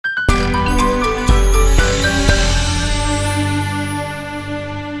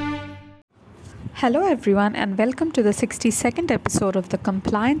Hello, everyone, and welcome to the 62nd episode of the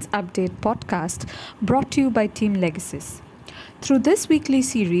Compliance Update podcast brought to you by Team Legacies. Through this weekly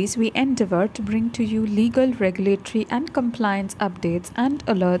series, we endeavor to bring to you legal, regulatory, and compliance updates and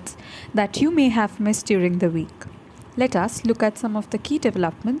alerts that you may have missed during the week. Let us look at some of the key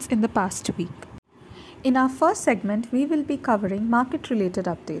developments in the past week. In our first segment, we will be covering market-related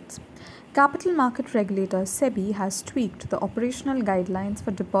updates. Capital market regulator SEBI has tweaked the operational guidelines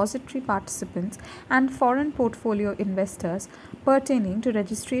for depository participants and foreign portfolio investors pertaining to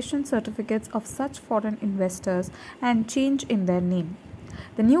registration certificates of such foreign investors and change in their name.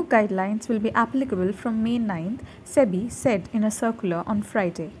 The new guidelines will be applicable from May 9th, SEBI said in a circular on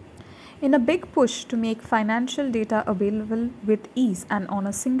Friday. In a big push to make financial data available with ease and on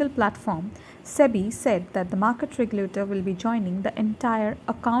a single platform, SEBI said that the market regulator will be joining the entire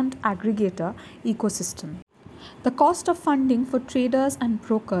account aggregator ecosystem. The cost of funding for traders and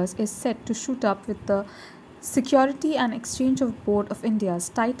brokers is set to shoot up with the Security and Exchange Board of India's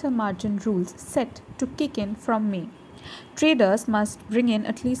tighter margin rules set to kick in from May. Traders must bring in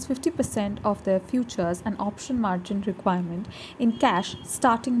at least 50% of their futures and option margin requirement in cash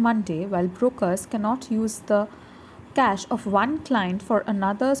starting Monday, while brokers cannot use the cash of one client for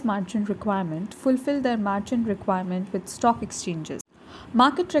another's margin requirement to fulfill their margin requirement with stock exchanges.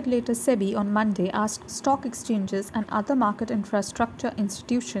 Market regulator SEBI on Monday asked stock exchanges and other market infrastructure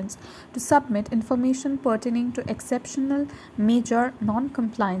institutions to submit information pertaining to exceptional major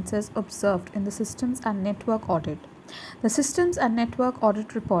non-compliances observed in the systems and network audit. The Systems and Network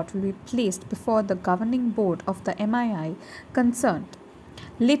Audit Report will be placed before the governing board of the MII concerned.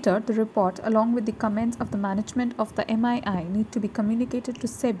 Later, the report, along with the comments of the management of the MII, need to be communicated to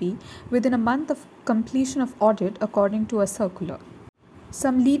SEBI within a month of completion of audit, according to a circular.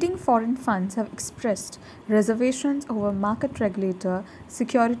 Some leading foreign funds have expressed reservations over market regulator,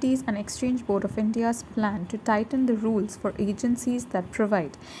 Securities and Exchange Board of India's plan to tighten the rules for agencies that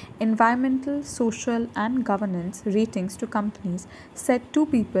provide environmental, social, and governance ratings to companies, said two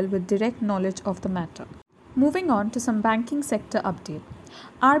people with direct knowledge of the matter. Moving on to some banking sector update.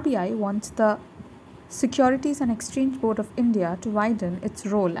 RBI wants the Securities and Exchange Board of India to widen its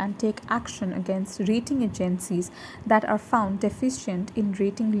role and take action against rating agencies that are found deficient in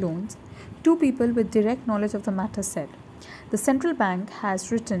rating loans, two people with direct knowledge of the matter said. The central bank has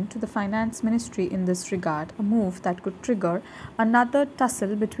written to the finance ministry in this regard, a move that could trigger another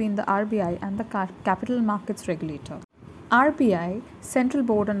tussle between the RBI and the capital markets regulator. RBI Central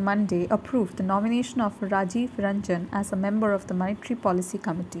Board on Monday approved the nomination of Rajiv Ranjan as a member of the Monetary Policy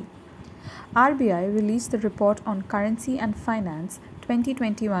Committee. RBI released the report on Currency and Finance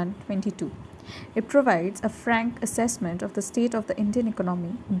 2021-22. It provides a frank assessment of the state of the Indian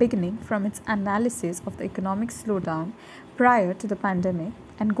economy, beginning from its analysis of the economic slowdown prior to the pandemic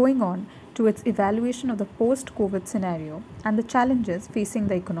and going on to its evaluation of the post-COVID scenario and the challenges facing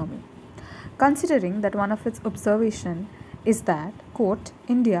the economy. Considering that one of its observations is that, quote,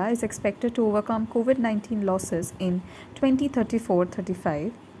 India is expected to overcome COVID-19 losses in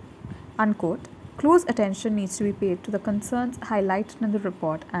 2034-35, unquote, close attention needs to be paid to the concerns highlighted in the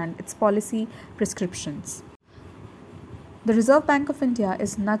report and its policy prescriptions. The Reserve Bank of India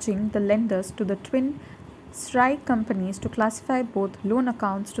is nudging the lenders to the twin SRI companies to classify both loan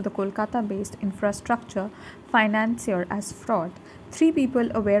accounts to the Kolkata-based infrastructure financier as fraud. Three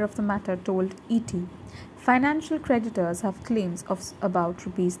people aware of the matter told ET. Financial creditors have claims of about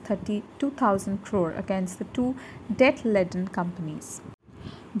Rs 32,000 crore against the two debt-laden companies.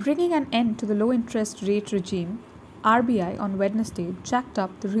 Bringing an end to the low interest rate regime, RBI on Wednesday jacked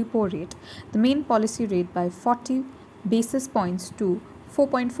up the repo rate, the main policy rate, by 40 basis points to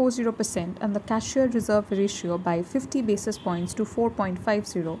 4.40% and the cashier reserve ratio by 50 basis points to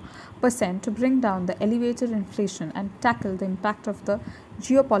 4.50% to bring down the elevated inflation and tackle the impact of the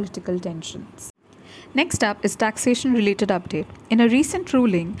geopolitical tensions. Next up is taxation-related update. In a recent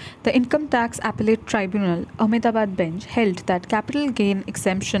ruling, the Income Tax Appellate Tribunal, Ahmedabad bench, held that capital gain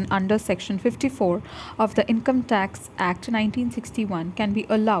exemption under Section 54 of the Income Tax Act 1961 can be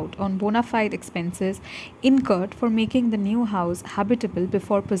allowed on bona fide expenses incurred for making the new house habitable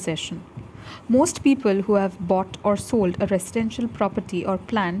before possession. Most people who have bought or sold a residential property or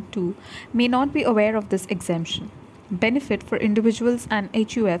plan to may not be aware of this exemption. Benefit for individuals and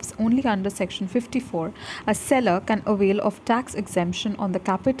HUFs only under Section 54, a seller can avail of tax exemption on the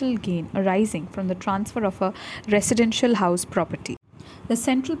capital gain arising from the transfer of a residential house property. The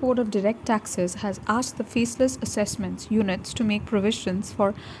Central Board of Direct Taxes has asked the faceless assessments units to make provisions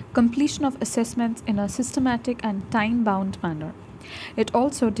for completion of assessments in a systematic and time-bound manner. It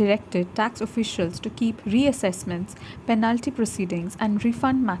also directed tax officials to keep reassessments, penalty proceedings, and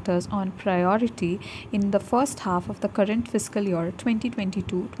refund matters on priority in the first half of the current fiscal year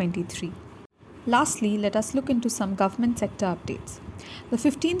 2022-23. Lastly, let us look into some government sector updates. The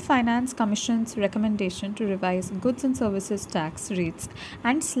 15th Finance Commission's recommendation to revise goods and services tax rates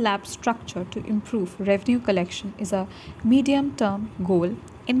and slab structure to improve revenue collection is a medium term goal,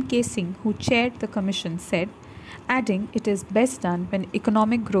 N. K. Singh, who chaired the commission, said, adding it is best done when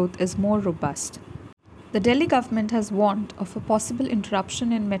economic growth is more robust. The Delhi government has warned of a possible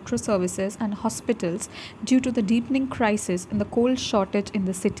interruption in metro services and hospitals due to the deepening crisis in the coal shortage in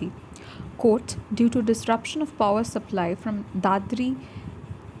the city. Quote, due to disruption of power supply from Dadri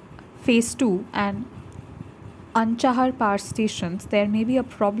Phase 2 and Anchahar power stations, there may be a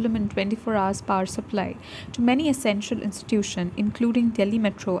problem in 24 hours power supply to many essential institutions, including Delhi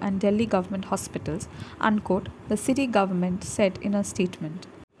Metro and Delhi government hospitals, unquote, the city government said in a statement.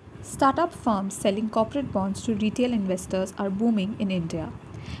 Startup firms selling corporate bonds to retail investors are booming in India.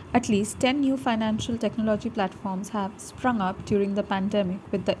 At least 10 new financial technology platforms have sprung up during the pandemic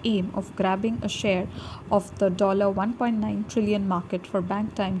with the aim of grabbing a share of the $1.9 trillion market for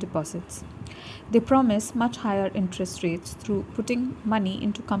bank time deposits. They promise much higher interest rates through putting money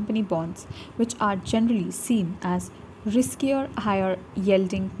into company bonds, which are generally seen as riskier, higher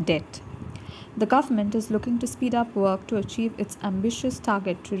yielding debt. The government is looking to speed up work to achieve its ambitious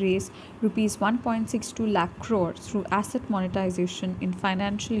target to raise Rs 1.62 lakh crore through asset monetization in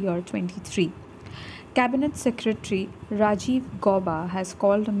financial year 23. Cabinet Secretary Rajiv Gauba has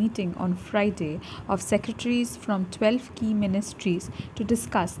called a meeting on Friday of secretaries from 12 key ministries to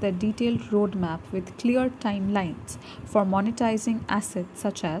discuss their detailed roadmap with clear timelines for monetizing assets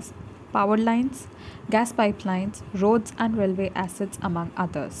such as power lines, gas pipelines, roads and railway assets, among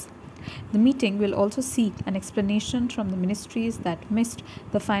others. The meeting will also seek an explanation from the ministries that missed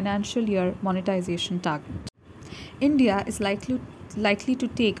the financial year monetization target. India is likely to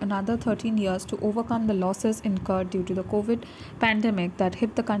take another 13 years to overcome the losses incurred due to the COVID pandemic that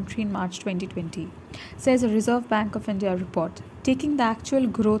hit the country in March 2020, says a Reserve Bank of India report. Taking the actual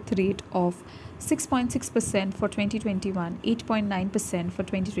growth rate of 6.6% for 2021, 8.9% for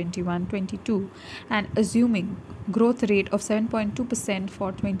 2021-22, and assuming growth rate of 7.2%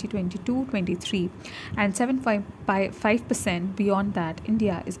 for 2022-23 and 7.5% beyond that,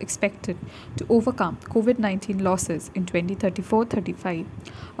 India is expected to overcome COVID-19 losses in 2034-35,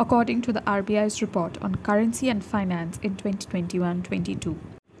 according to the RBI's report on currency and finance in 2021-22.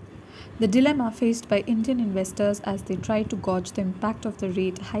 The dilemma faced by Indian investors as they try to gauge the impact of the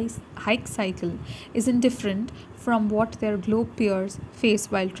rate hike cycle isn't different from what their globe peers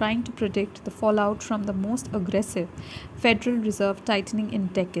face while trying to predict the fallout from the most aggressive Federal Reserve tightening in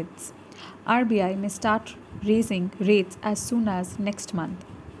decades. RBI may start raising rates as soon as next month.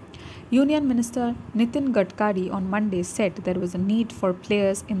 Union Minister Nitin Gadkari on Monday said there was a need for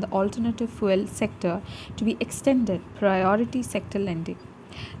players in the alternative fuel sector to be extended priority sector lending.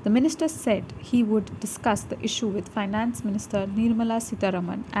 The minister said he would discuss the issue with Finance Minister Nirmala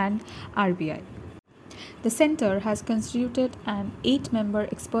Sitharaman and RBI. The centre has constituted an 8-member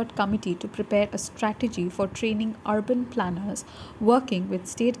expert committee to prepare a strategy for training urban planners working with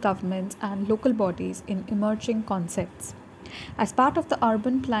state governments and local bodies in emerging concepts. As part of the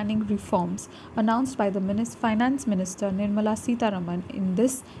urban planning reforms announced by the Finance Minister Nirmala Sitharaman in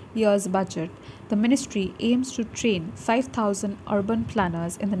this year's budget, the ministry aims to train 5,000 urban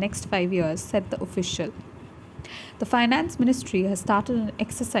planners in the next 5 years, said the official. The Finance Ministry has started an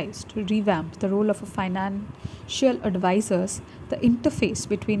exercise to revamp the role of financial advisors, the interface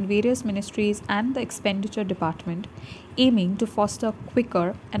between various ministries and the expenditure department, aiming to foster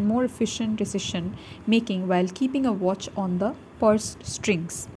quicker and more efficient decision making while keeping a watch on the purse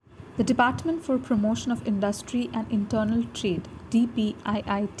strings. The Department for Promotion of Industry and Internal Trade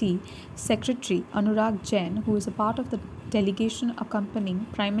DPIIT Secretary Anurag Jain, who is a part of the delegation accompanying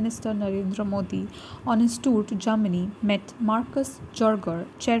Prime Minister Narendra Modi on his tour to Germany, met Markus Jorger,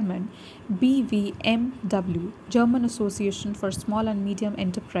 Chairman BVMW, German Association for Small and Medium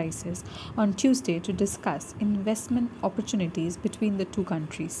Enterprises, on Tuesday to discuss investment opportunities between the two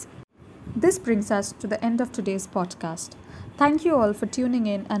countries. This brings us to the end of today's podcast. Thank you all for tuning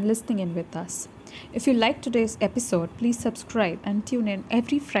in and listening in with us. If you liked today's episode, please subscribe and tune in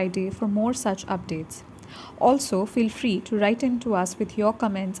every Friday for more such updates. Also, feel free to write in to us with your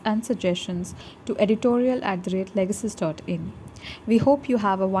comments and suggestions to editorial@legacies.in. We hope you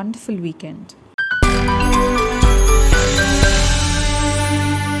have a wonderful weekend.